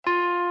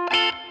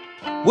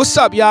What's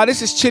up, y'all?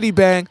 This is Chitty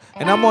Bang,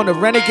 and I'm on the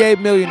Renegade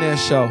Millionaire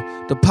Show,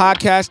 the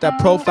podcast that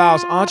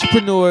profiles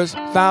entrepreneurs,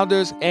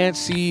 founders, and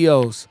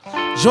CEOs.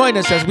 Join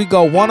us as we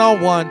go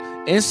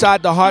one-on-one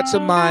inside the hearts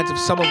and minds of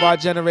some of our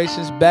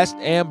generation's best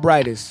and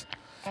brightest.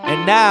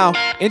 And now,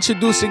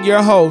 introducing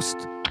your host,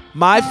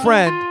 my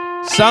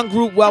friend, Sun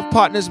Group Wealth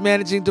Partners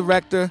Managing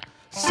Director,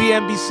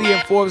 CNBC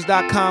and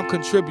Forbes.com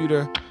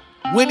contributor,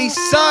 Winnie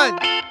Sun.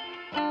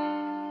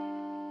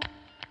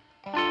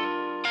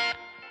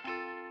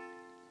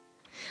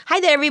 Hi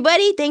there,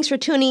 everybody. Thanks for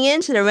tuning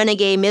in to the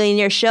Renegade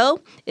Millionaire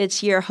Show.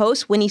 It's your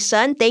host, Winnie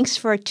Sun. Thanks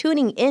for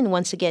tuning in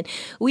once again.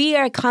 We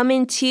are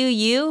coming to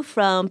you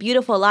from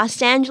beautiful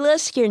Los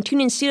Angeles here in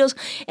TuneIn Studios.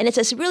 And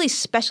it's a really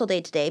special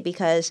day today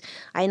because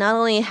I not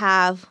only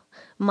have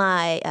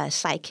my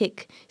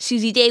sidekick,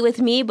 Susie Day,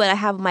 with me, but I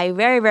have my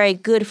very, very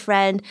good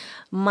friend,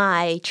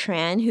 Mai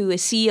Tran, who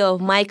is CEO of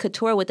Mai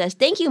Couture with us.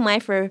 Thank you, Mai,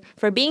 for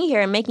being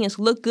here and making us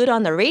look good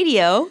on the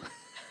radio.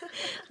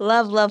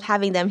 Love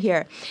having them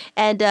here.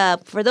 And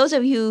for those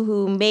of you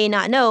who may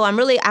not know, I'm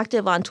really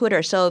active on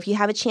Twitter. So if you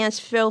have a chance,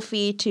 feel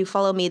free to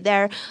follow me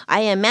there.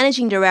 I am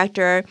Managing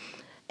Director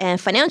and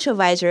Financial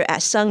Advisor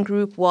at Sun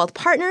Group Wealth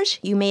Partners.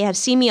 You may have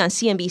seen me on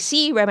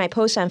CNBC, read my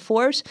posts on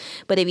Forbes.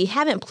 But if you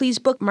haven't, please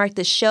bookmark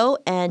the show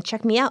and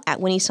check me out at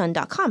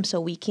winniesun.com so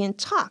we can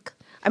talk.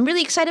 I'm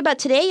really excited about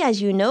today, as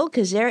you know,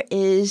 because there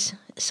is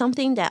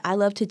something that I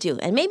love to do.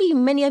 And maybe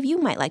many of you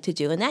might like to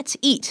do, and that's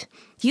eat.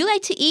 Do you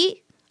like to eat?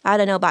 I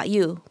don't know about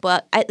you,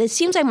 but it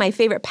seems like my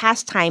favorite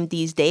pastime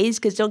these days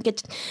because don't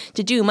get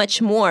to do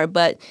much more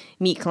but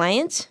meet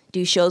clients,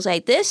 do shows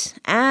like this,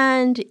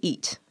 and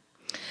eat.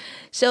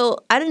 So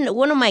I don't know.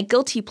 One of my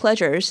guilty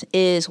pleasures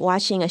is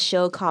watching a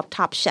show called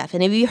Top Chef.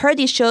 And if you heard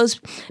these shows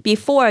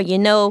before, you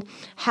know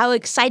how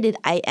excited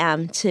I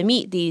am to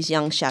meet these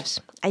young chefs.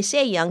 I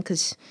say young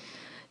because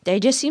they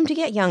just seem to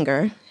get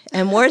younger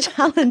and more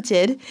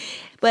talented.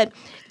 But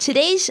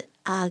today's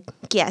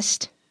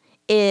guest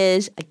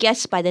is a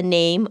guest by the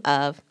name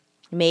of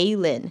Mei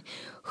Lin,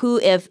 who,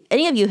 if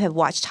any of you have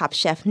watched Top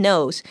Chef,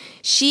 knows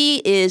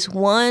she is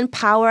one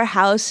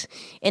powerhouse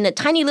in a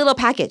tiny little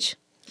package,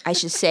 I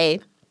should say.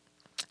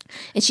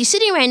 And she's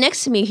sitting right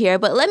next to me here,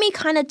 but let me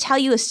kind of tell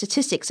you a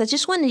statistic. I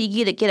just wanted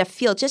you to get a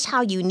feel just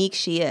how unique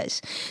she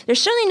is. There's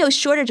certainly no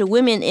shortage of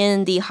women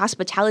in the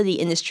hospitality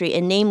industry,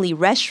 and namely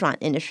restaurant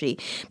industry.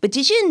 But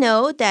did you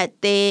know that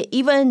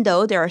even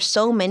though there are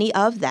so many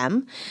of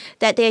them,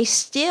 that they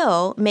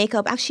still make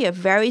up actually a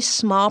very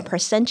small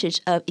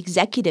percentage of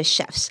executive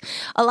chefs?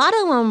 A lot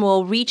of them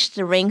will reach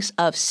the ranks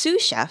of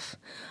sous chef,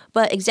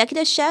 but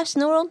executive chefs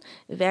in the world,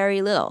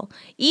 very little.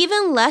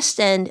 Even less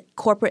than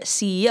corporate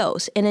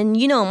CEOs. And in,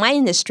 my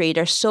industry,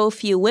 there's so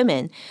few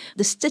women.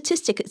 The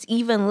statistic is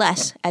even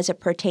less as it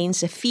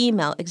pertains to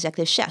female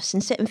executive chefs.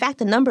 In fact,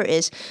 the number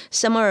is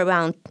somewhere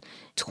around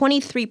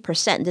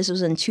 23%. This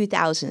was in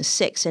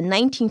 2006 and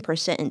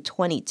 19% in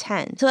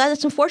 2010. So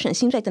that's unfortunate. It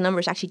seems like the number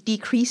is actually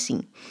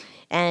decreasing.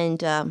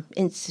 And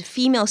it's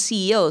female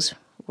CEOs,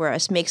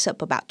 whereas makes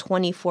up about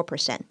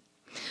 24%.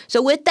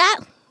 So with that,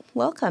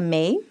 welcome,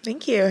 Mei.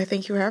 Thank you.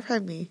 Thank you for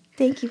having me.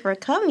 Thank you for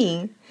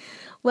coming.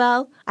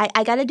 Well,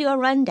 I got to do a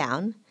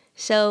rundown.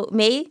 So,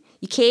 Mei,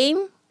 you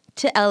came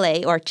to LA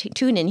or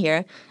tune in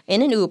here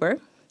in an Uber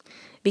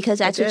because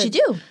that's what you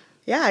do.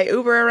 Yeah, I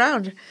Uber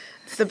around.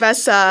 It's the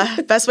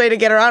best way to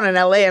get around in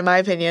LA, in my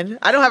opinion.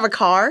 I don't have a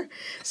car,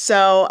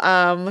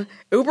 so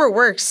Uber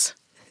works.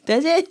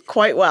 Does it?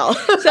 Quite well.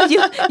 So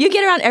you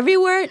get around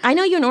everywhere? I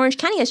know you're in Orange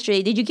County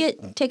yesterday. Did you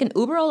take an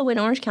Uber all the way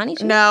to Orange County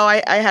too? No,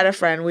 I had a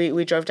friend.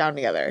 We drove down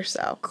together.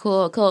 So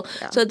Cool.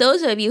 Yeah. So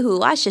those of you who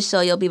watch this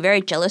show, you'll be very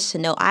jealous to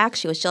know. I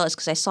actually was jealous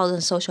because I saw this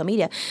on social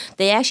media.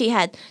 There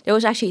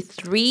was actually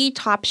 3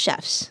 top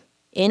chefs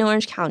in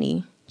Orange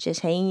County just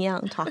hanging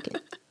out and talking,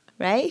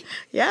 right?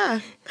 Yeah.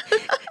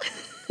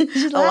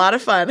 A lot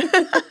of fun.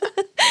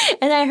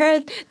 And I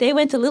heard they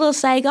went to Little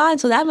Saigon,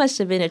 so that must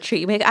have been a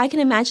treat. I can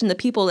imagine the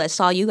people that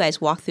saw you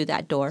guys walk through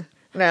that door.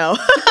 No.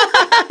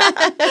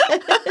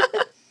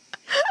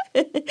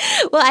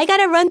 Well, I got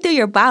to run through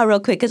your bio real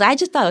quick because I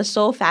just thought it was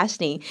so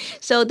fascinating.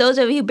 So those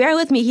of you, bear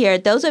with me here,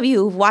 those of you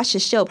who've watched the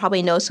show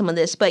probably know some of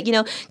this. But,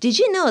 did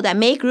you know that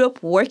Mei grew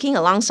up working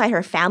alongside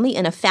her family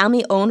in a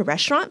family-owned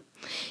restaurant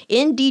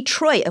in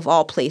Detroit, of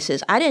all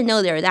places? I didn't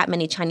know there were that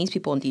many Chinese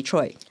people in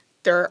Detroit.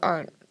 There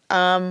aren't.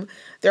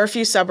 There are a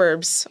few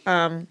suburbs,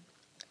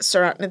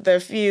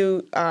 the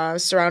few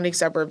surrounding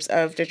suburbs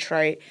of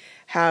Detroit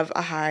have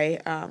a high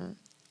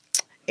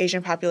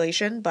Asian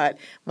population, but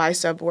my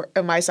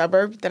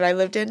suburb that I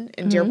lived in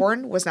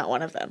Dearborn, was not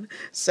one of them.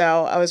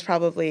 So I was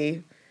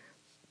probably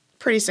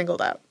pretty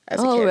singled out as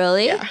a kid. Oh,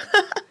 really? Yeah.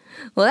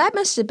 Well, that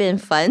must have been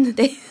fun.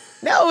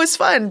 No, it was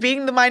fun.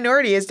 Being the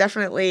minority is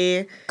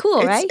definitely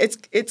cool, right?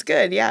 It's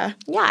good, yeah.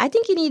 Yeah, I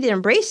think you need to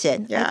embrace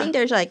it. Yeah. I think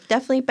there's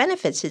definitely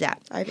benefits to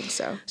that. I think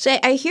so. So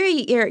I hear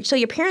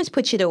your parents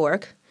put you to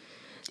work.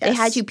 Yes. They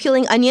had you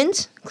peeling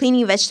onions,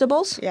 cleaning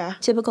vegetables. Yeah.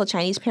 Typical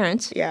Chinese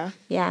parents. Yeah.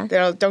 Yeah.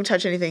 Don't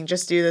touch anything.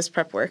 Just do this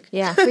prep work.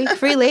 Yeah.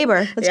 Free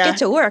labor. Let's get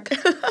to work.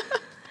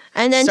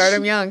 And then Start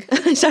them young.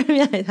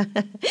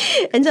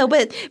 And so,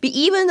 but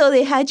even though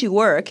they had you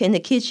work in the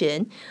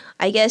kitchen,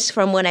 I guess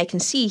from what I can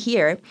see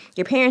here,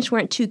 your parents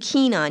weren't too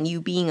keen on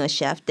you being a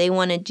chef. They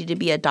wanted you to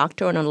be a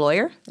doctor and a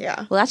lawyer.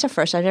 Yeah. Well, that's a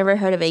first. I've never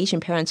heard of Asian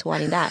parents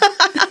wanting that.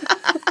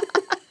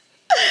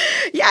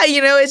 Yeah,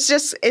 it's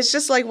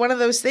just like one of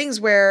those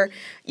things where,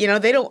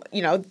 they don't,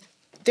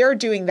 they're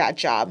doing that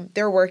job.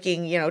 They're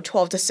working,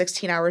 12 to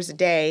 16 hours a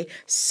day,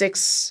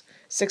 six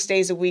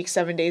days a week,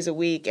 7 days a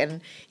week.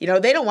 And,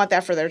 they don't want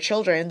that for their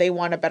children. They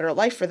want a better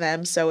life for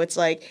them. So it's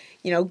like,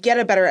 get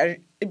a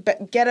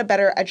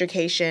better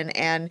education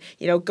and,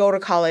 go to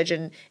college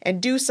and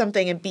do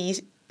something and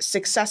be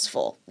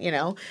successful,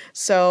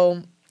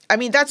 So, I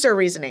mean, that's their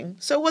reasoning.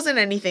 So it wasn't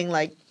anything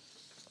like,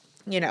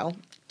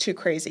 too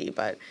crazy,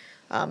 but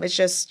it's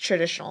just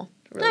traditional,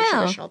 really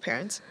traditional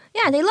parents.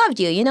 Yeah, they loved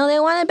you. They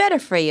wanted better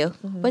for you,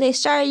 but they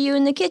started you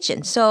in the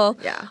kitchen. So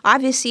Yeah.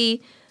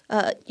 obviously,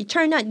 it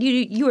turned out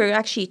you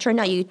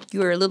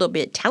were a little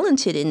bit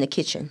talented in the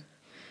kitchen.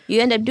 You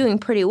end up doing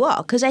pretty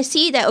well because I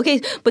see that.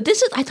 Okay, but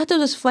I thought this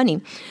was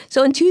funny.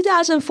 So in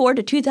 2004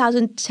 to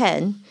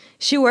 2010,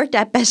 she worked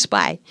at Best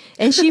Buy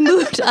and she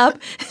moved up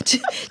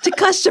to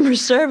customer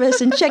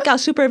service and checkout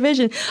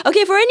supervision.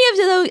 Okay, for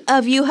any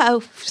of you who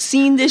have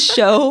seen this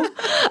show,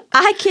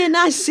 I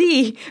cannot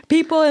see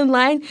people in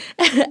line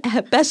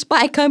at Best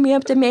Buy coming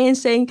up to me and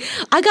saying,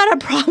 I got a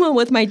problem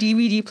with my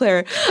DVD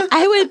player.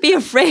 I would be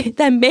afraid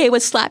that May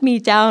would slap me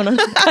down on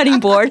the cutting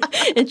board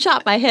and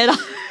chop my head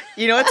off.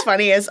 What's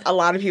funny is a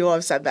lot of people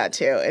have said that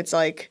too. It's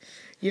like,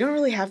 you don't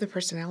really have the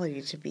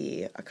personality to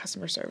be a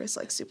customer service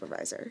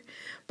supervisor.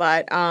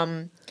 But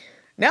no,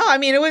 I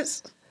mean it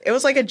was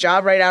like a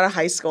job right out of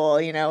high school,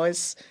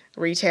 it's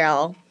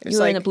retail. You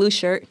were in a blue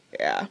shirt.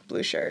 Yeah,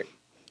 blue shirt.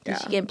 Did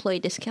you get employee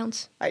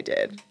discounts? I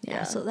did.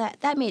 Yeah. So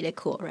that made it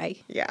cool,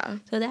 right? Yeah.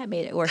 So that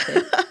made it worth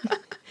it.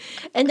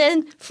 And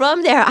then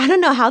from there, I don't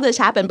know how this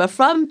happened, but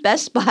from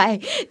Best Buy,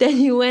 then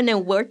you went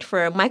and worked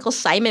for Michael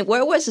Simon.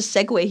 Where was the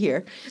segue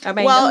here?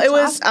 Well, it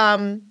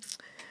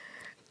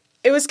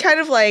was kind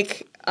of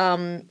like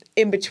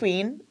in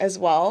between as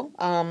well.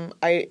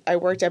 I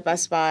worked at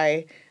Best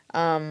Buy.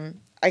 I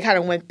kind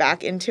of went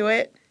back into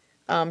it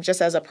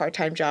just as a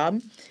part-time job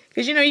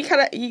because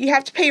you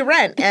have to pay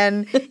rent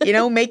and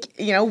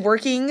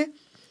working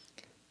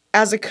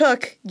as a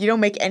cook, you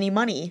don't make any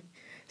money.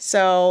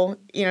 So,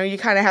 you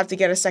kind of have to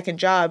get a second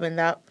job and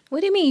that. What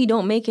do you mean you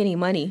don't make any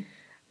money?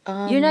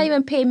 You're not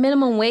even paid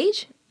minimum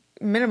wage?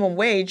 Minimum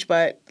wage,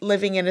 but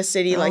living in a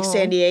city like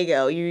San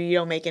Diego, you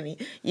don't make any,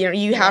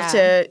 you have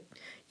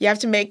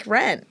to make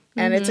rent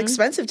and it's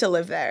expensive to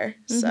live there.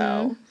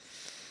 So,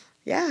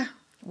 yeah.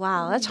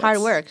 Wow, that's hard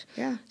work.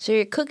 Yeah. So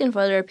you're cooking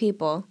for other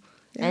people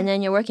and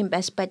then you're working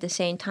Best Buy at the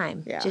same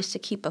time just to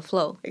keep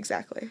afloat.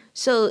 Exactly.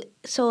 So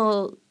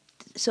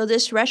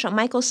this restaurant,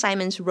 Michael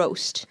Simon's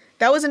Roast.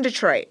 That was in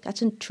Detroit.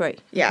 That's in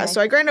Detroit. Yeah, Okay.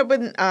 so I growing up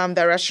in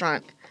that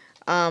restaurant.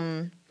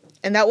 And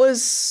that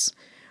was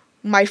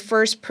my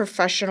first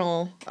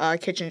professional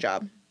kitchen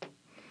job.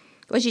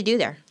 What'd you do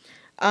there?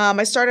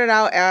 I started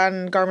out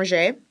on Garde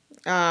Manger,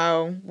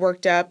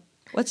 worked up.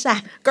 What's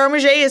that? Garde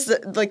Manger is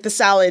the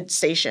salad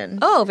station.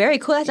 Oh, very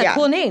cool. That's a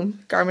cool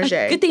name. Garde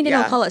Manger. Good thing they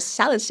don't call it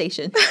salad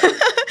station.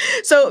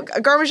 So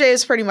Garde Manger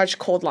is pretty much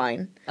cold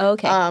line. Oh,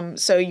 okay.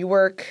 So you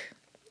work,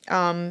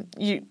 Garde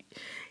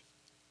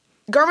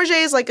Manger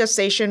is like a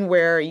station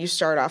where you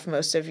start off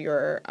most of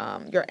your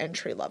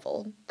entry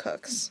level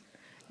cooks.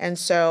 And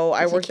so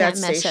I worked that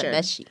station. You can't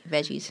mess up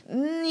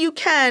veggies. You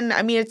can.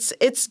 I mean,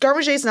 it's Garde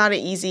Manger is not an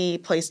easy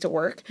place to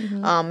work.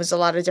 There's a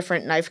lot of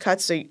different knife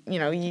cuts, so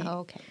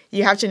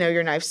you have to know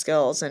your knife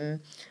skills, and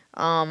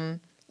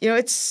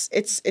it's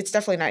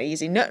definitely not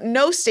easy.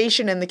 No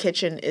station in the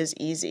kitchen is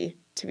easy,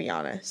 to be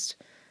honest.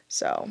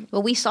 So.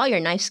 Well, we saw your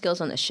knife skills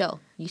on the show.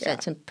 You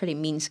said some pretty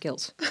mean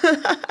skills.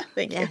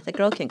 Thank you. Yeah, the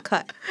girl can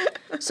cut.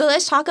 So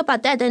let's talk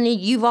about that. Then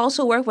you've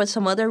also worked with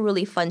some other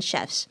really fun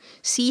chefs.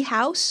 Sea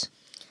House.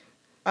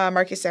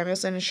 Marcus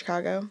Samuelson in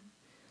Chicago.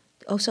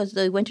 Oh, so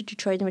they went to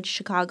Detroit and went to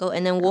Chicago,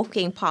 and then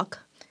Wolfgang Puck.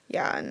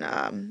 Yeah,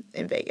 and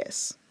in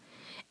Vegas.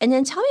 And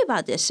then tell me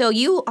about this. So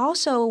you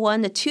also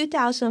won the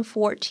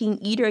 2014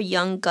 Eater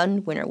Young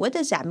Gun winner. What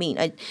does that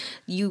mean?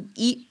 You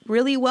eat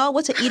really well?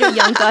 What's an Eater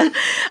Young Gun?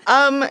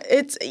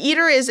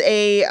 Eater is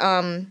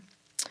an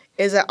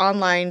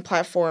online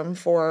platform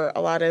for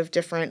a lot of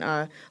different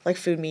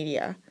food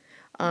media.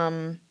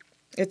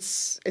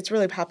 It's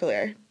really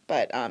popular.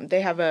 But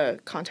they have a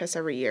contest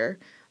every year.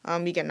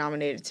 You get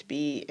nominated to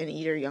be an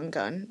Eater Young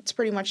Gun. It's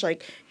pretty much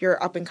like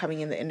you're up and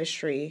coming in the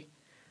industry,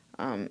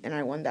 and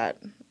I won that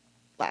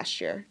last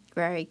year.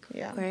 Very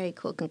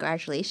cool.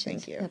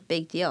 Congratulations. Thank you. A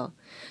big deal.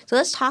 So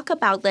let's talk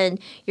about then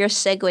your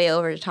segue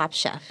over to Top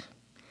Chef.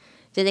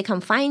 Did they come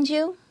find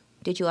you?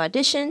 Did you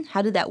audition?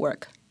 How did that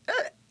work?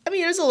 I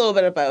mean, it was a little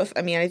bit of both.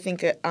 I mean, I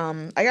think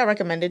I got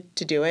recommended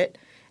to do it,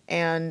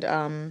 and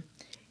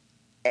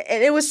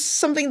it was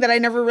something that I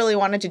never really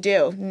wanted to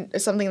do.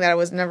 Something that I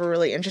was never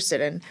really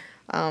interested in.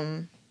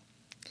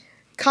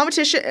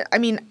 Competition, I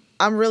mean,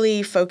 I'm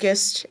really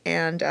focused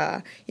and,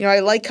 I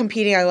like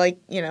competing. I like,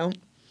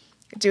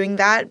 doing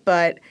that,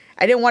 but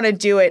I didn't want to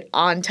do it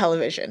on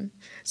television.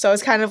 So I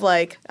was kind of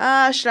like,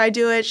 should I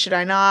do it? Should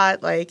I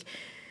not? Like,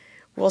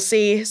 we'll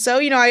see. So,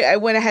 I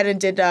went ahead and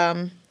did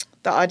the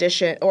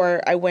audition,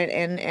 or I went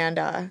in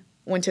and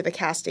went to the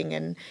casting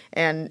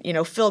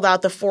and filled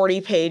out the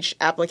 40-page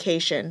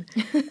application,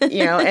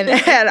 and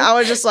I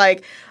was just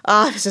like,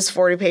 this is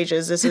 40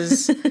 pages. This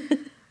is,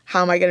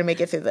 how am I going to make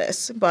it through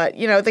this? But,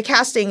 the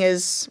casting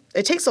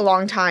it takes a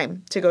long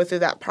time to go through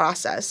that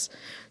process.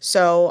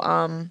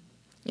 So,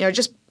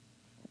 just,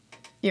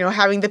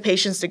 having the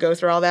patience to go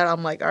through all that,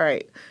 I'm like, all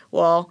right,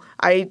 well,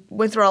 I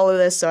went through all of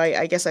this, so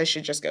I guess I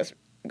should just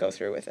go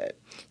through with it.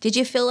 Did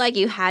you feel like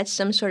you had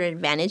some sort of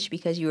advantage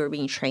because you were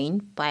being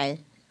trained by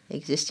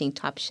existing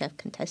Top Chef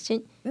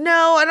contestant?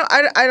 No,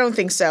 I don't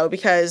think so,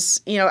 because,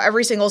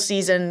 every single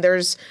season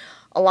there's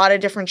a lot of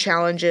different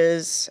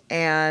challenges,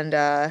 and,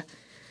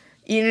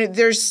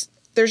 there's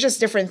just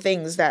different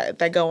things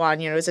that go on.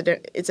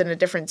 It's in a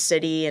different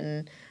city,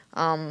 and,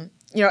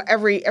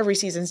 every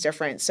season's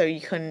different, so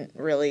you couldn't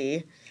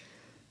really,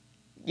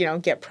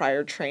 get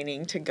prior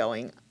training to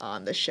going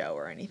on the show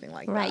or anything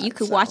like that. Right, you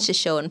could watch the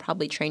show and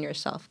probably train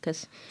yourself,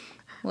 because,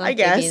 well, I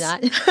guess.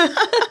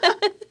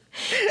 That.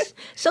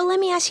 So let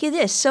me ask you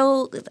this.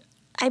 So,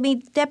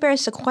 that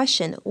bears the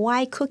question,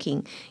 why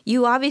cooking?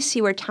 You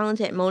obviously were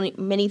talented at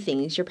many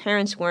things. Your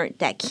parents weren't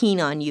that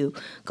keen on you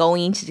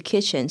going into the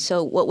kitchen.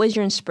 So what was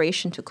your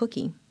inspiration to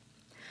cooking?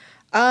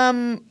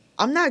 I'm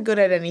not good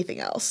at anything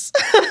else.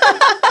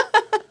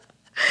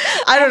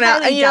 I don't know.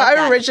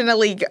 I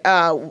originally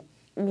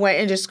went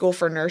into school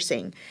for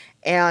nursing.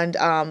 And,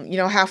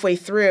 halfway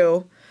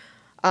through,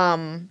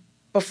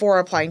 before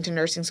applying to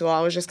nursing school,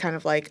 I was just kind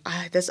of like,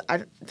 this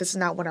is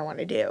not what I want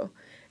to do.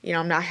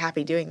 I'm not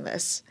happy doing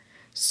this.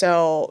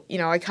 So,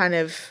 I kind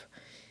of,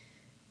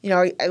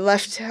 I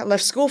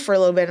left school for a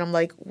little bit, and I'm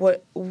like,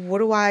 what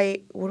do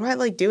I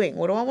like doing?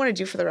 What do I want to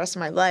do for the rest of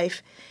my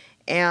life?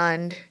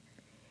 And,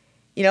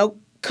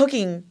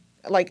 cooking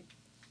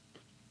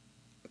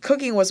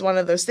was one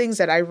of those things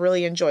that I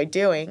really enjoyed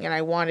doing and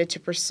I wanted to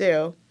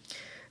pursue.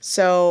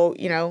 So,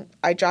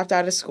 I dropped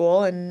out of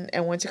school and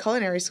went to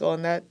culinary school,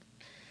 and that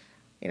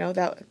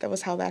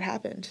was how that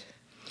happened.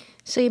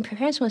 So your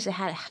parents must have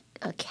had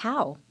a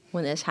cow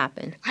when this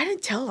happened. I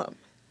didn't tell them.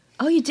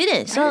 Oh, you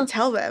didn't? I didn't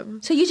tell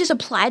them. So you just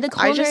applied to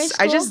culinary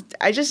school?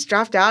 I just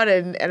dropped out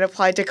and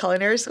applied to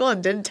culinary school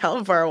and didn't tell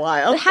them for a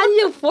while. But how did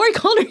you afford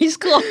culinary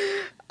school?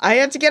 I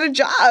had to get a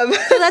job.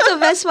 So that's what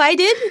Best Buy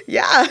did?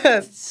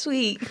 Yeah.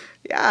 Sweet.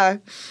 Yeah.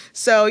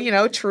 So,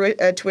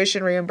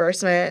 tuition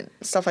reimbursement,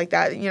 stuff like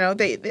that.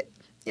 They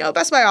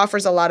Best Buy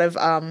offers a lot of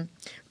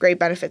great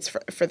benefits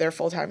for their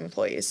full-time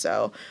employees.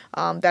 So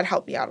that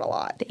helped me out a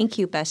lot. Thank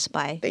you, Best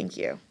Buy. Thank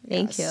you.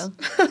 Thank you.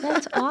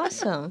 That's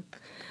awesome.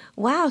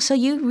 Wow. So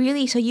you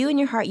in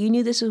your heart, you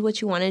knew this is what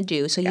you wanted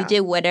to do. So you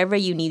did whatever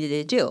you needed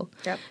to do.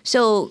 Yep.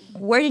 So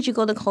where did you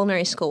go to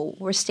culinary school?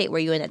 What state were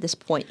you in at this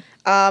point?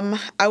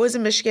 I was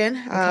in Michigan.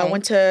 I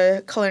went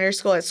to culinary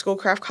school at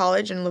Schoolcraft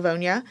College in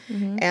Livonia.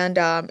 Mm-hmm. And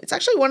it's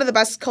actually one of the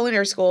best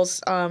culinary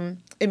schools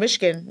in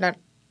Michigan,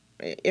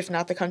 if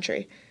not the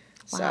country.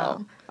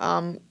 Wow.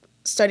 So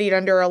studied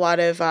under a lot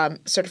of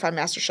certified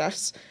master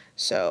chefs.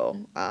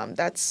 So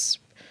that's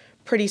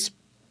pretty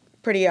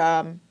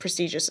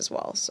prestigious as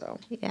well. So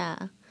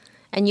yeah,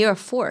 and you're a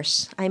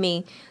force.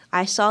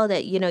 I saw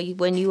that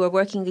when you were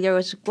working, there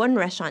was one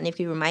restaurant. If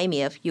you remind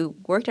me of, you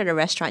worked at a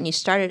restaurant. And you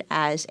started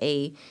as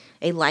a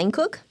line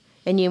cook,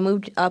 and you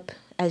moved up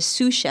as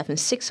sous chef in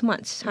 6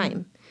 months'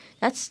 time.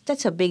 Mm-hmm.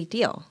 That's a big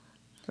deal,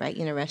 right?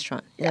 In a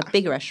restaurant, in a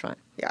big restaurant.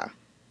 Yeah.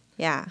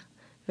 Yeah,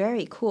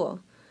 very cool.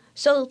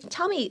 So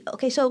tell me,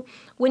 okay, so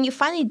when you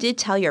finally did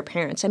tell your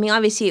parents,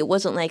 obviously it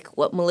wasn't like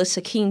what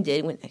Melissa King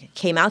did when it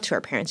came out to her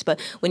parents, but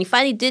when you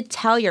finally did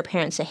tell your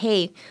parents, say,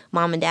 hey,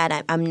 Mom and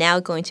Dad, I'm now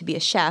going to be a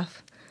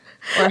chef,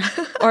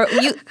 or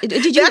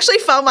did you... They actually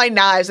found my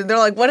knives, and they're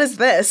like, what is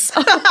this?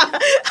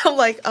 I'm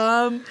like,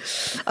 I'm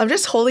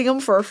just holding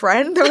them for a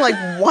friend. They're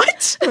like,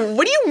 what?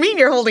 What do you mean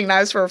you're holding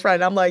knives for a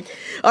friend? I'm like,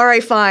 all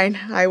right, fine.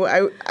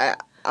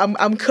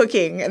 I'm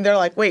cooking. And they're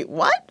like, wait,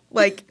 what?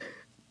 Like...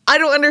 I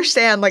don't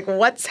understand,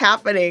 what's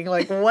happening?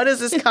 What is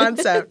this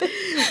concept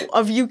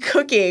of you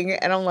cooking?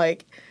 And I'm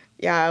like,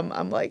 yeah,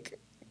 I'm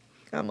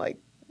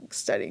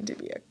studying to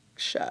be a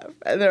chef.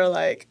 And they're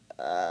like,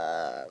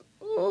 all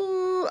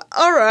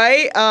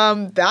right,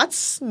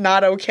 that's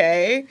not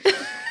okay.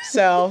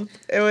 So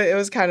it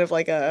was kind of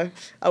like a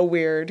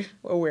weird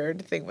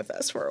thing with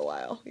us for a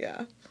while.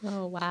 Yeah.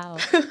 Oh, wow.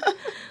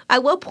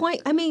 At what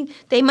point,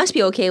 they must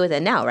be okay with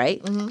it now,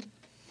 right? Mm-hmm.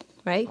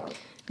 Right?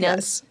 Now,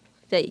 yes.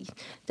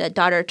 The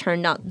daughter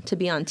turned out to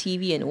be on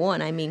TV and won.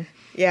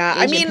 Yeah,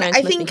 I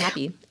think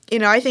happy.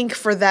 I think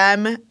for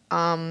them,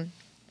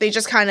 they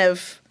just kind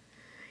of,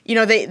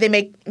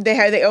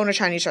 they own a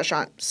Chinese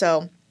restaurant,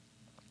 so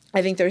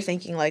I think they're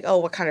thinking like, oh,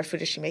 what kind of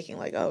food is she making?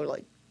 Like, oh,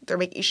 like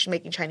she's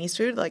making Chinese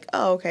food. Like,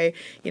 oh, okay,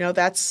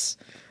 that's,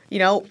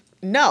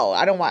 no,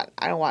 I don't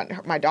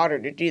want my daughter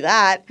to do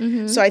that.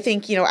 So I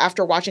think,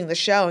 after watching the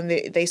show and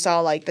they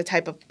saw like the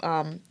type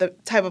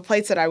of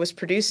plates that I was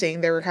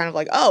producing, they were kind of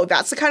like, oh,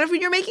 that's the kind of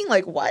food you're making?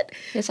 Like what?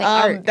 It's like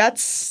art.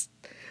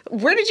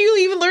 Where did you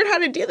even learn how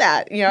to do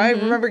that? I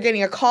remember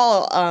getting a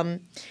call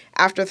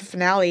after the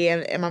finale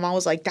and my mom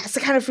was like, that's the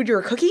kind of food you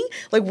were cooking?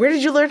 Like, where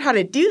did you learn how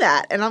to do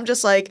that? And I'm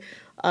just like,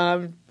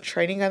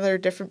 training other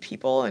different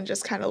people and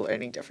just kind of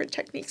learning different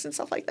techniques and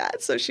stuff like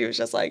that. So she was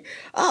just like,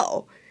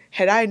 oh,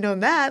 had I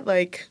known that,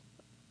 like,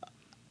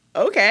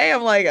 okay.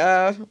 I'm like,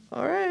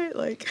 all right.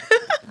 Like,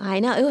 I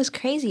know. It was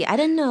crazy. I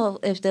didn't know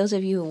if those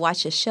of you who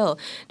watch the show,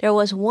 there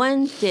was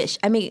one dish.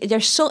 I mean,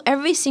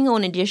 every single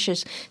one of the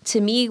dishes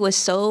to me was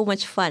so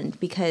much fun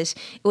because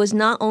it was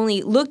not only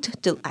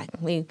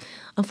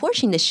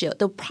unfortunately,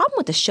 the problem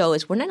with the show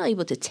is we're not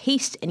able to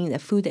taste any of the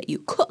food that you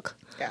cook.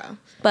 yeah.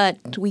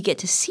 But we get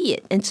to see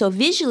it. And so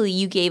visually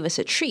you gave us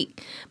a treat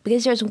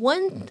because there was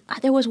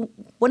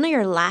one of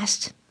your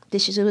last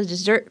dishes, it was a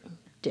dessert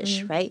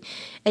dish, right?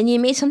 And you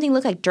made something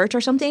look like dirt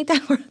or something like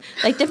that, or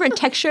like different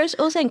textures.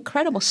 It was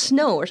incredible.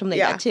 Snow or something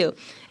like that too.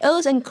 It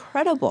was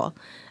incredible.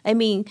 I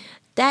mean,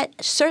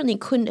 that certainly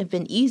couldn't have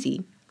been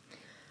easy.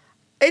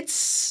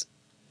 It's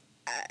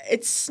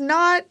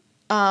not,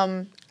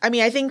 I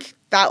mean, I think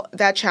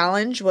that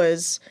challenge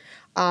was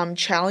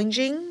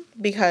challenging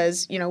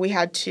because, we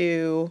had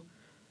to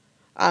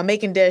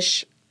make a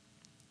dish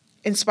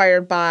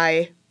inspired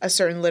by a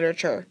certain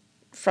literature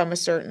from a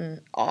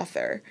certain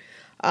author.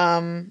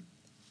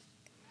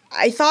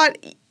 I thought,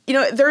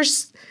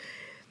 there's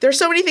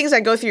so many things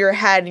that go through your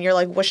head and you're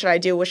like, what should I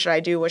do? What should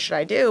I do? What should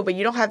I do? But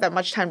you don't have that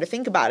much time to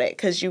think about it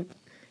because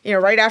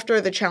right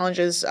after the challenge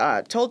is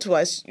told to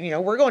us,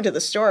 we're going to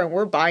the store and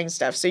we're buying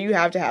stuff. So you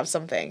have to have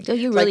something. So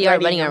you really are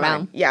running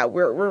around. Yeah,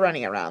 we're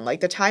running around.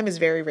 Like the time is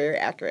very, very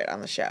accurate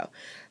on the show.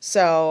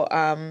 So,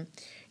 I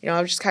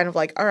was just kind of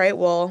like, all right,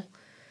 well,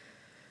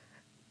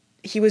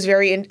 he was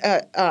very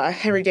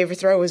Henry David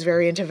Thoreau was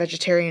very into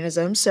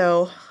vegetarianism.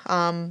 So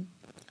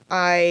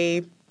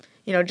I,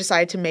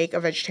 decided to make a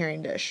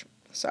vegetarian dish.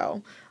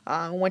 So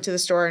went to the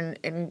store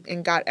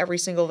and got every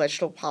single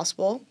vegetable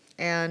possible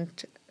and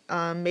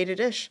made a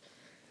dish.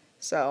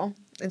 So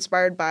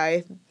inspired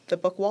by the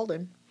book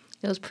Walden.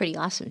 It was a pretty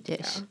awesome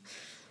dish.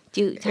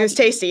 Yeah. It was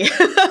tasty.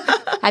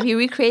 Have you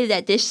recreated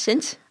that dish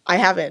since? I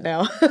haven't,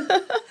 no.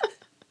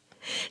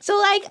 So,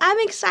 I'm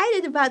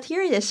excited about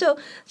hearing this.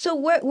 So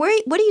what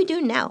do you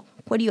do now?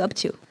 What are you up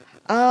to?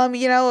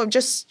 I'm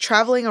just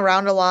traveling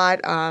around a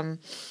lot.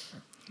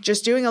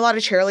 Just doing a lot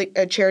of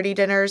charity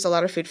dinners, a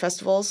lot of food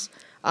festivals.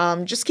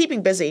 Just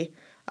keeping busy.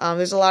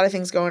 There's a lot of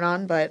things going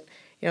on, but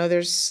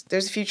there's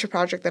a future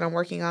project that I'm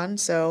working on.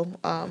 So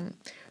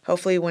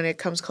hopefully, when it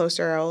comes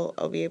closer,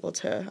 I'll be able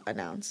to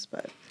announce.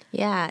 But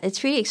yeah,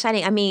 it's really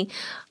exciting. I mean,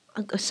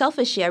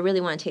 selfishly, I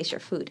really want to taste your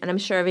food, and I'm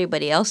sure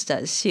everybody else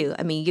does too.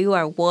 I mean, you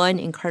are one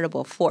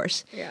incredible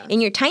force,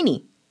 and you're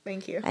tiny.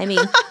 Thank you. I mean,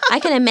 I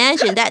can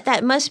imagine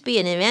that must be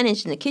an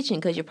advantage in the kitchen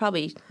because you're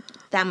probably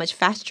that much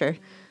faster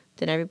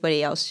than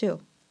everybody else too.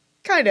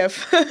 Kind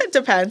of. It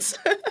depends.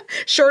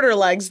 Shorter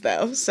legs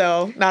though,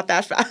 so not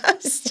that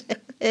fast.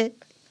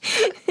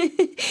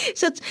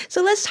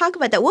 So let's talk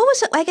about that. What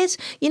was it? I guess,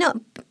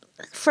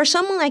 for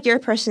someone like your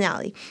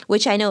personality,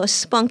 which I know is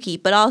spunky,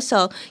 but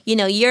also,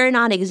 you're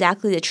not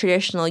exactly the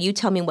traditional, you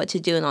tell me what to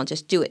do and I'll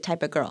just do it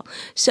type of girl.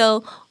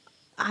 So,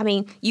 I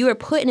mean, you were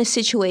put in a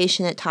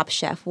situation at Top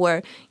Chef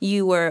where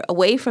you were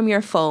away from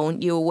your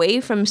phone, you were away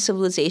from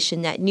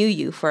civilization that knew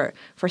you for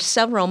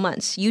several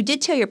months. You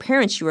did tell your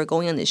parents you were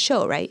going on this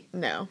show, right?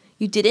 No.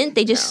 You didn't?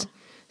 They just... No.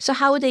 So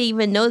how would they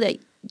even know that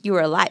you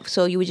were alive?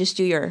 So you would just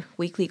do your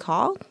weekly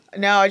call?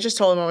 No, I just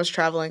told them I was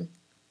traveling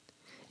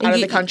out of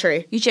the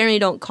country. You generally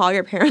don't call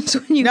your parents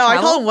when you travel?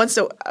 travel? I call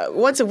them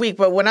once a week.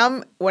 But when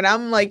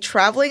I'm like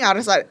traveling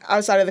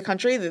outside of the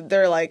country,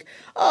 they're like,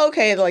 oh,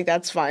 okay, like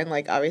that's fine.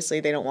 Like obviously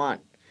they don't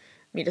want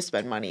me to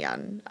spend money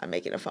on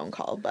making a phone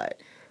call, but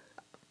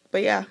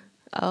yeah.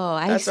 Oh,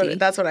 I see.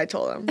 That's what I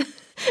told them.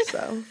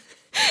 So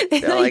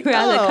they're like, you were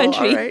out of the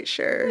country. All right,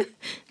 sure.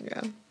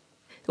 Yeah.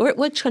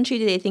 What country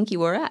do they think you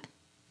were at?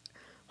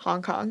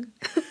 Hong Kong.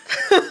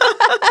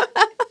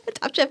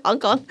 Top Chef Hong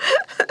Kong.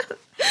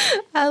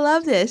 I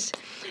love this.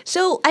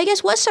 So I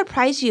guess what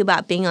surprised you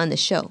about being on the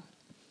show?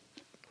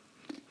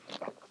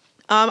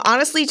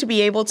 Honestly, to be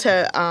able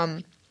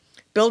to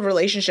build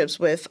relationships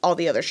with all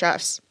the other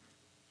chefs.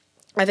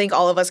 I think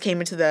all of us came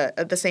in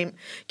with the same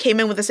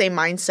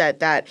mindset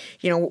that,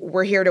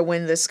 we're here to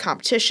win this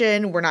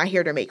competition. We're not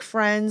here to make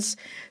friends.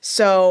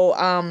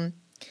 So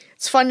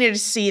it's funny to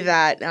see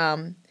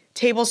that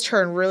tables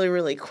turn really,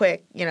 really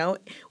quick.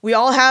 We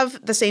all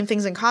have the same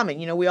things in common.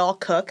 We all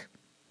cook,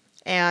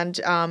 and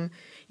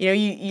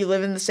you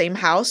live in the same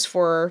house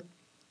for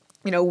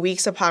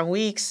weeks upon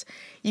weeks.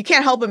 You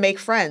can't help but make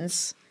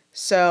friends.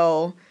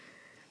 So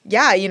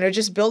yeah,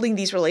 just building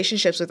these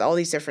relationships with all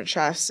these different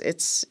chefs,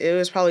 it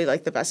was probably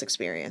like the best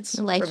experience.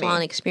 A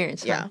lifelong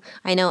experience. Huh? Yeah.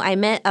 I know. I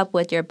met up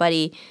with your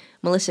buddy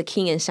Melissa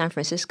King in San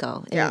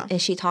Francisco, and, Yeah.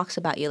 and she talks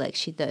about you like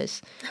she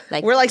does,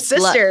 like We're like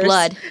sisters.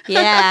 Blood.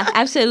 Yeah,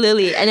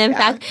 absolutely. And in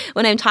fact,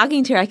 when I'm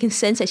talking to her, I can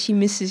sense that she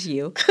misses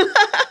you.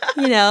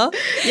 You know?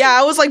 Yeah,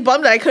 I was like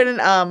bummed I couldn't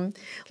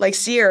like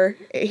see her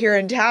here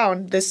in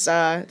town this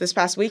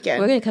past weekend.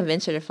 We're gonna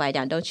convince her to fly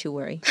down. Don't you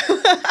worry.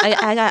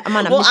 I'm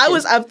on a Well, mission. I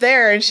was up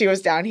there and she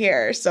was down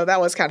here, so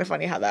that was kind of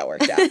funny how that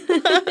worked out.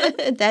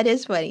 That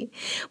is funny.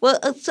 Well,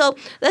 so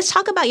let's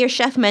talk about your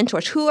chef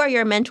mentors. Who are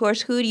your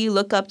mentors? Who do you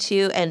look up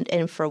to,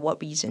 and for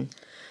what reason?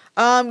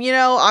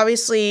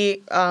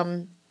 Obviously,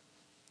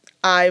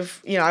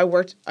 I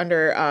worked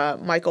under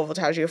Michael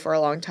Voltaggio for a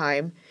long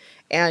time,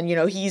 and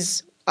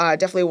he's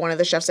definitely one of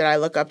the chefs that I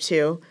look up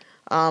to.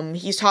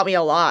 He's taught me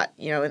a lot,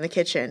 in the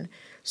kitchen.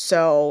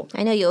 So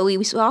I know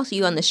we saw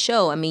you on the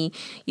show. I mean,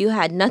 you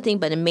had nothing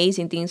but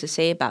amazing things to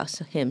say about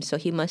him. So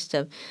he must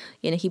have,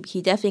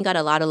 he definitely got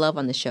a lot of love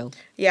on the show.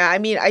 yeah, I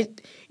mean,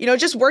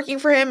 just working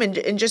for him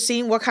and just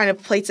seeing what kind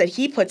of plates that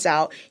he puts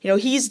out,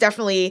 he's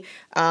definitely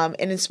an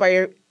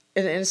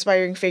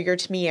inspiring figure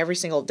to me every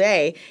single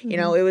day.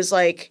 Mm-hmm. It was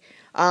like,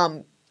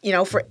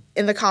 for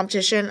in the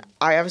competition,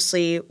 I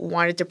obviously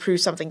wanted to prove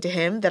something to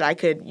him that I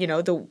could,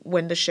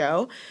 win the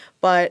show.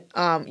 But,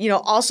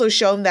 also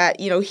show him that,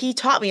 he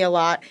taught me a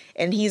lot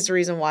and he's the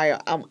reason why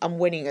I'm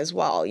winning as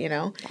well,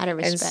 Out of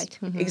respect.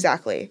 And,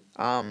 exactly.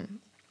 And,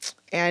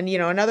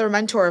 another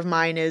mentor of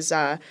mine is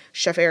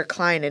Chef Eric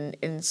Klein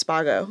in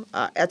Spago,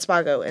 at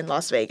Spago in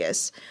Las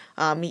Vegas.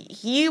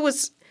 He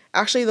was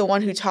actually the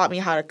one who taught me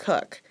how to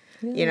cook,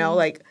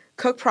 like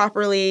cook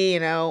properly,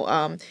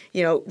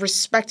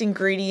 respect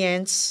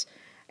ingredients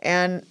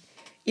and,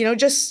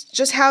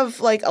 just have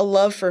like a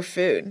love for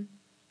food.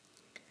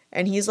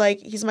 And he's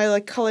my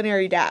like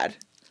culinary dad.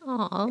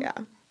 Aw. Yeah.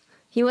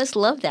 He must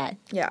love that.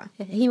 Yeah.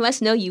 He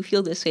must know you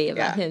feel this way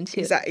about him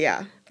too. Exactly.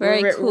 Yeah.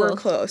 Very we're, cool. We're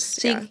close.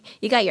 So yeah.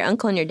 you got your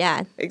uncle and your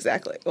dad.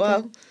 Exactly.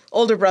 Well,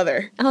 older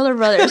brother. Older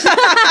brothers.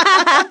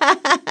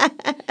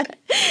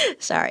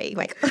 Sorry,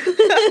 Michael.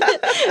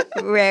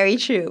 Very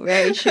true.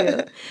 Very true.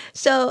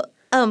 So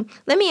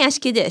let me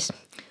ask you this.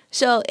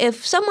 So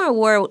if someone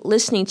were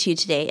listening to you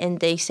today and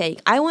they say,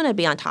 I want to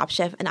be on Top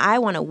Chef and I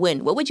want to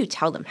win, what would you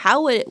tell them?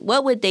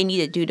 What would they need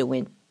to do to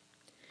win?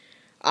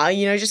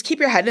 Just keep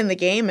your head in the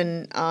game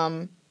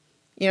and,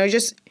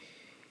 just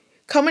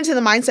come into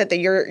the mindset that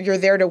you're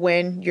there to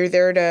win. You're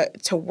there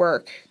to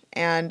work.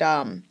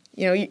 And,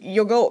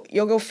 you'll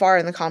go far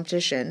in the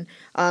competition.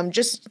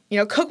 Just,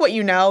 cook what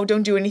you know.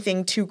 Don't do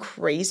anything too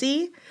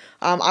crazy.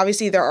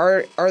 Obviously, there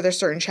are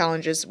certain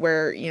challenges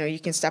where, you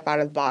can step out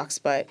of the box,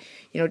 but,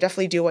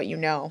 definitely do what you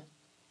know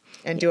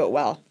and do it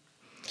well.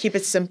 Keep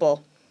it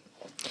simple.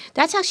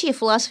 That's actually a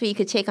philosophy you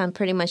could take on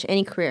pretty much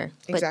any career.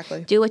 But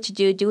Exactly. do what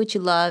you do what you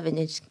love, and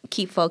just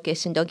keep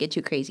focused and don't get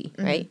too crazy,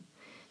 right?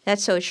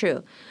 That's so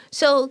true.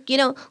 So,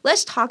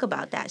 let's talk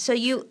about that. So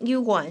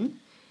you won,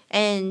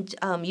 and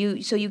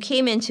you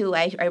came into,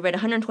 I read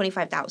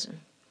 125,000.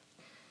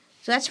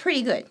 So that's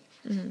pretty good.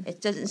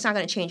 It's not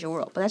going to change your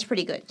world, but that's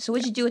pretty good. So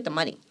what'd you do with the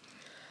money?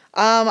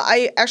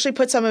 I actually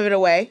put some of it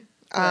away.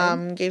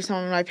 Gave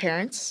some of my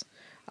parents.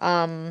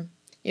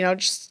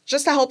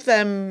 Just to help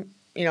them,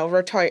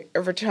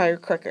 retire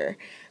quicker,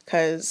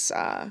 because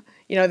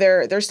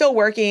they're still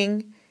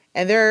working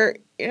and they're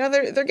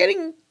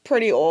getting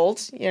pretty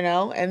old,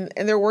 and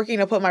they're working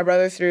to put my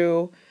brother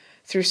through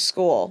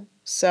school.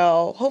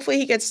 So hopefully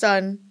he gets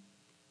done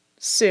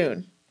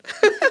soon.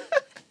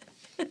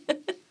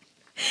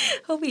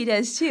 Hope he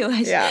does too.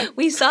 Yeah.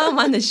 We saw him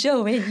on the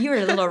show, and you were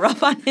a little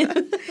rough on him.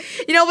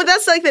 But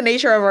that's like the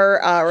nature of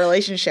our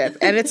relationship,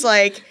 and it's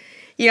like,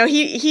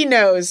 he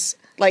knows.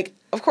 Like,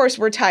 of course,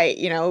 we're tight.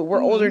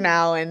 We're older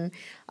now, and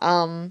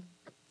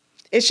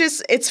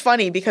it's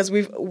funny because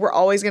we're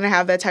always gonna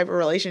have that type of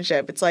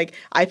relationship. It's like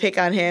I pick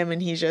on him,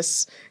 and he's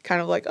just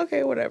kind of like,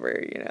 okay,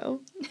 whatever,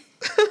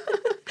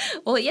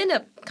 Well, he ended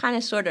up kind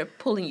of sort of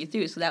pulling you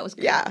through, so that was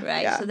good, Yeah,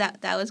 right? yeah. So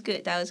that was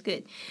good. That was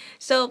good.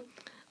 So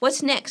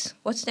what's next?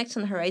 What's next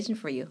on the horizon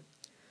for you?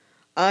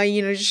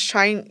 Just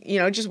trying,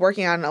 just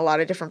working on a lot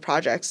of different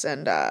projects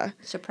and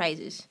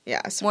Surprises. yeah,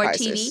 More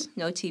surprises. TV?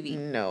 No TV.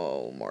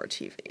 No more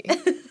TV.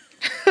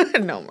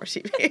 No more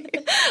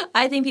TV.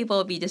 I think people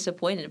will be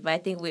disappointed, but I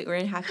think we're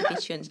going to have to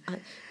get you a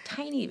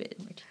tiny bit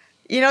more TV.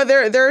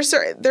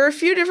 There are a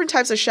few different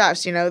types of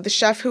chefs. The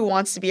chef who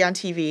wants to be on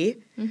TV,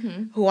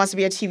 who wants to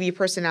be a TV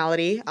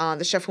personality,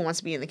 the chef who wants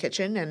to be in the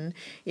kitchen, and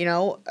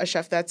a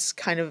chef that's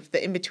kind of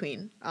the in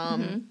between.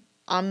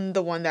 I'm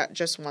the one that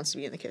just wants to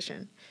be in the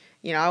kitchen.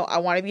 I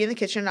want to be in the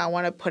kitchen. I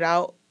want to put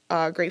out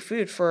great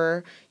food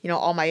for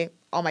all my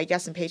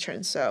guests and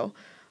patrons. So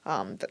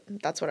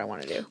that's what I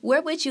want to do.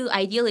 Where would you,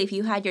 ideally, if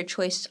you had your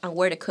choice on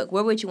where to cook,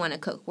 where would you want to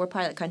cook? What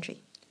part of the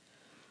country?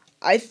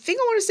 I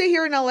think I want to stay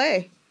here in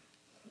LA.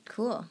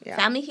 Cool. Yeah.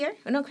 Family here?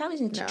 Oh, no,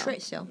 family's in No.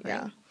 Detroit still, right?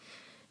 Yeah.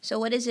 So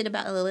what is it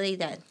about LA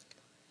that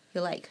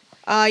you like?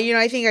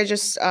 I think I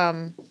just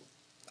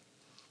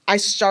I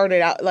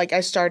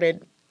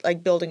started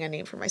building a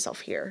name for myself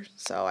here.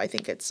 So I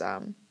think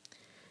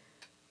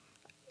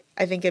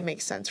I think it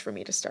makes sense for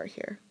me to start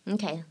here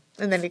Okay.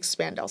 and then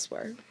expand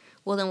elsewhere.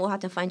 Well, then we'll have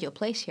to find you a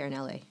place here in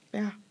LA.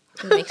 Yeah.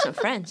 And make some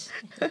friends.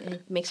 And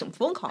make some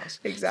phone calls.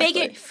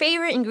 Exactly.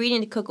 Favorite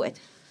ingredient to cook with?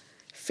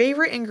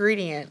 Favorite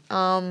ingredient?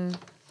 I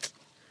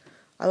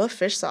love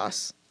fish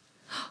sauce.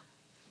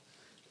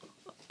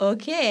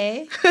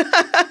 Okay.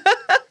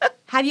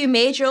 Have you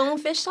made your own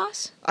fish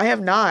sauce? I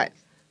have not.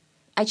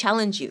 I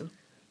challenge you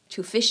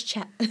to fish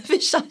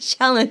sauce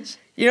challenge.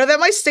 You know, that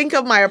might stink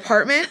up my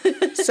apartment,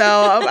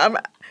 so I'm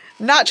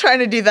not trying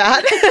to do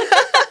that.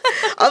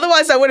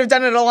 Otherwise, I would have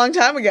done it a long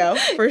time ago,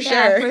 for sure.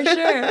 Yeah, for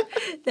sure.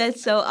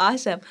 That's so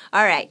awesome.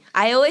 All right.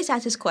 I always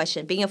ask this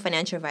question, being a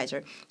financial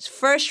advisor.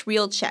 First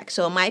real check.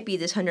 So it might be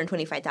this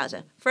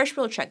 $125,000. First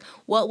real check.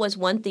 What was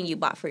one thing you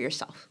bought for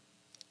yourself?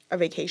 A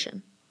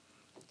vacation.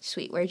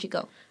 Sweet. Where'd you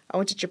go? I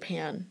went to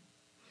Japan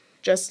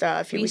just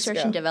a few weeks ago.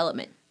 Research and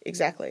development.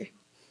 Exactly.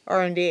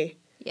 R&D.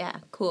 Yeah,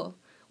 cool.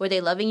 Were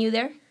they loving you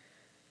there?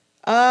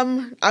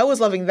 I was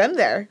loving them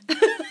there.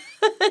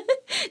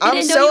 I'm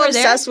didn't know you so were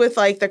obsessed with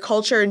like the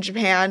culture in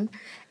Japan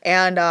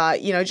and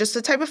just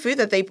the type of food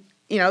that they,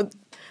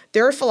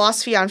 their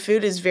philosophy on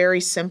food is very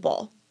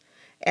simple.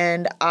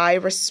 And I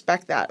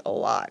respect that a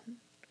lot.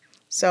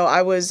 So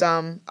I was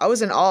in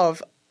awe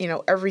of,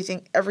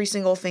 every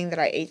single thing that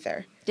I ate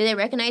there. Did they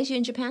recognize you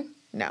in Japan?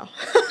 No.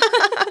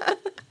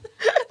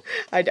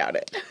 I doubt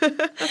it.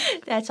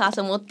 That's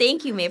awesome. Well,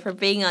 thank you, May, for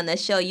being on the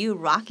show. You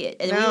rock it.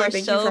 And we were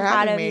thank so you for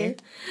proud having of me. you.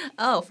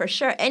 Oh, for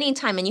sure.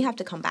 Anytime. And you have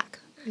to come back.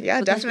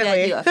 Yeah, Because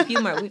definitely. we gotta do a few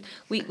more.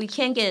 We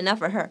can't get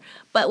enough of her.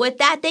 But with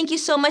that, thank you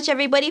so much,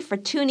 everybody, for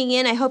tuning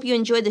in. I hope you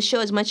enjoyed the show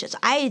as much as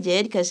I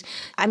did, because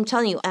I'm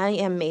telling you, I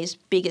am May's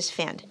biggest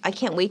fan. I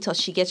can't wait till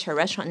she gets her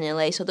restaurant in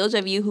LA. So those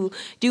of you who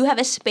do have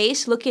a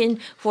space looking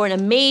for an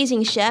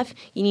amazing chef,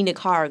 you need to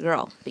call our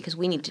girl, because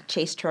we need to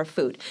chase her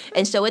food.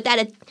 And so with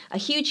that, a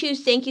huge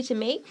thank you to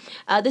May.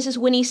 This is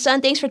Winnie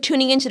Sun. Thanks for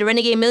tuning in to the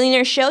Renegade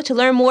Millionaire Show. To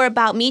learn more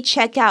about me,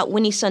 check out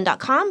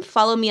winniesun.com.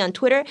 Follow me on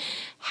Twitter,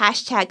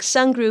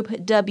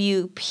 #SunGroupWP,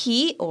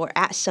 or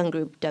at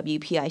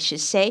SunGroupWP, I should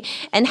say.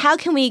 And how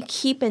can we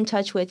keep in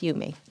touch with you,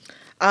 May?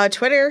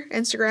 Twitter,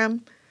 Instagram,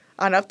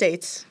 on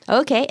updates.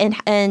 Okay,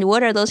 and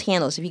what are those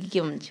handles, if you could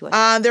give them to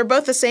us? They're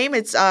both the same.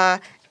 It's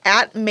at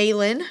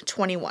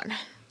Maylin21.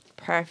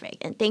 Perfect.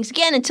 And thanks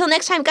again. Until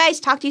next time, guys,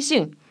 talk to you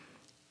soon.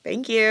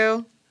 Thank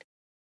you.